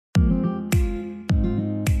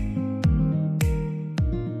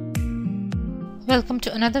Welcome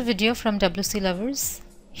to another video from WC Lovers.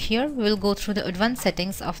 Here we will go through the advanced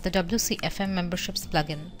settings of the WCfM memberships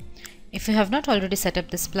plugin. If you have not already set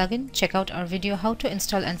up this plugin, check out our video how to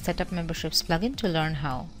install and set up memberships plugin to learn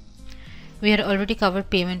how. We had already covered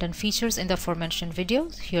payment and features in the aforementioned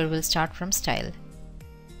videos. Here we'll start from style.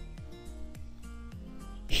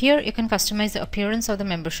 Here you can customize the appearance of the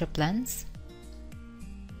membership plans.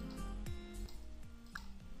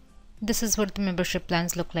 This is what the membership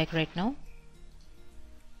plans look like right now.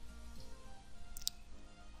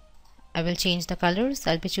 I will change the colors.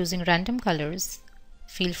 I'll be choosing random colors.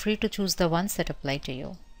 Feel free to choose the ones that apply to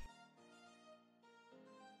you.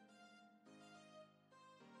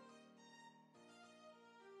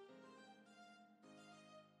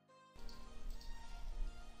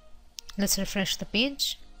 Let's refresh the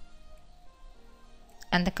page.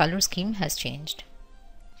 And the color scheme has changed.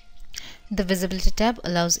 The visibility tab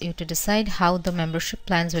allows you to decide how the membership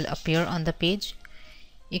plans will appear on the page.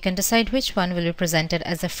 You can decide which one will be presented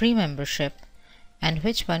as a free membership and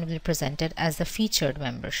which one will be presented as a featured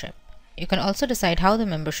membership. You can also decide how the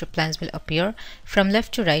membership plans will appear from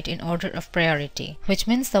left to right in order of priority, which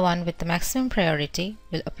means the one with the maximum priority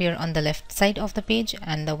will appear on the left side of the page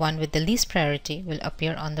and the one with the least priority will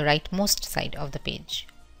appear on the rightmost side of the page.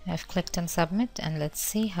 I've clicked on submit and let's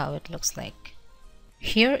see how it looks like.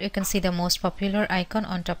 Here you can see the most popular icon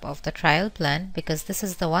on top of the trial plan because this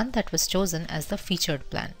is the one that was chosen as the featured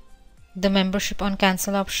plan. The membership on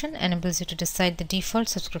cancel option enables you to decide the default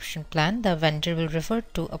subscription plan the vendor will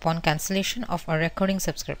revert to upon cancellation of a recurring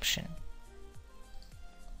subscription.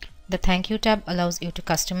 The thank you tab allows you to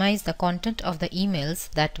customize the content of the emails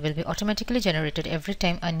that will be automatically generated every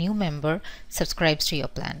time a new member subscribes to your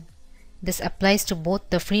plan. This applies to both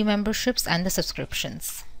the free memberships and the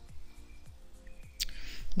subscriptions.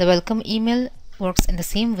 The welcome email works in the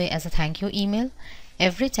same way as a thank you email.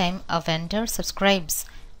 Every time a vendor subscribes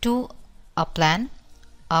to a plan,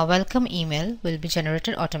 a welcome email will be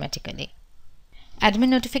generated automatically. Admin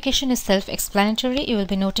notification is self-explanatory. You will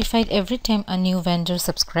be notified every time a new vendor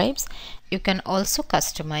subscribes. You can also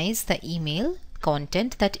customize the email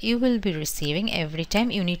content that you will be receiving every time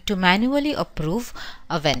you need to manually approve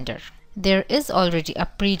a vendor. There is already a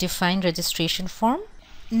predefined registration form.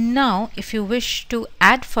 Now, if you wish to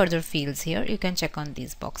add further fields here, you can check on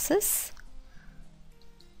these boxes.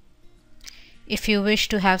 If you wish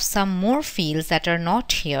to have some more fields that are not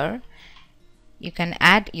here, you can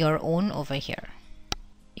add your own over here.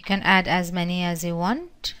 You can add as many as you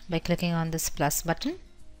want by clicking on this plus button.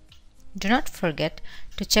 Do not forget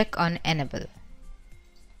to check on enable.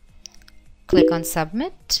 Click on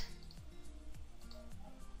submit.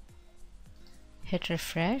 Hit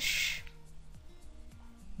refresh.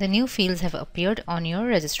 The new fields have appeared on your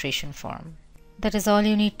registration form. That is all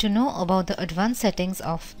you need to know about the advanced settings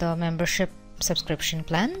of the membership subscription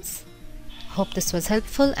plans. Hope this was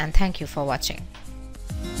helpful and thank you for watching.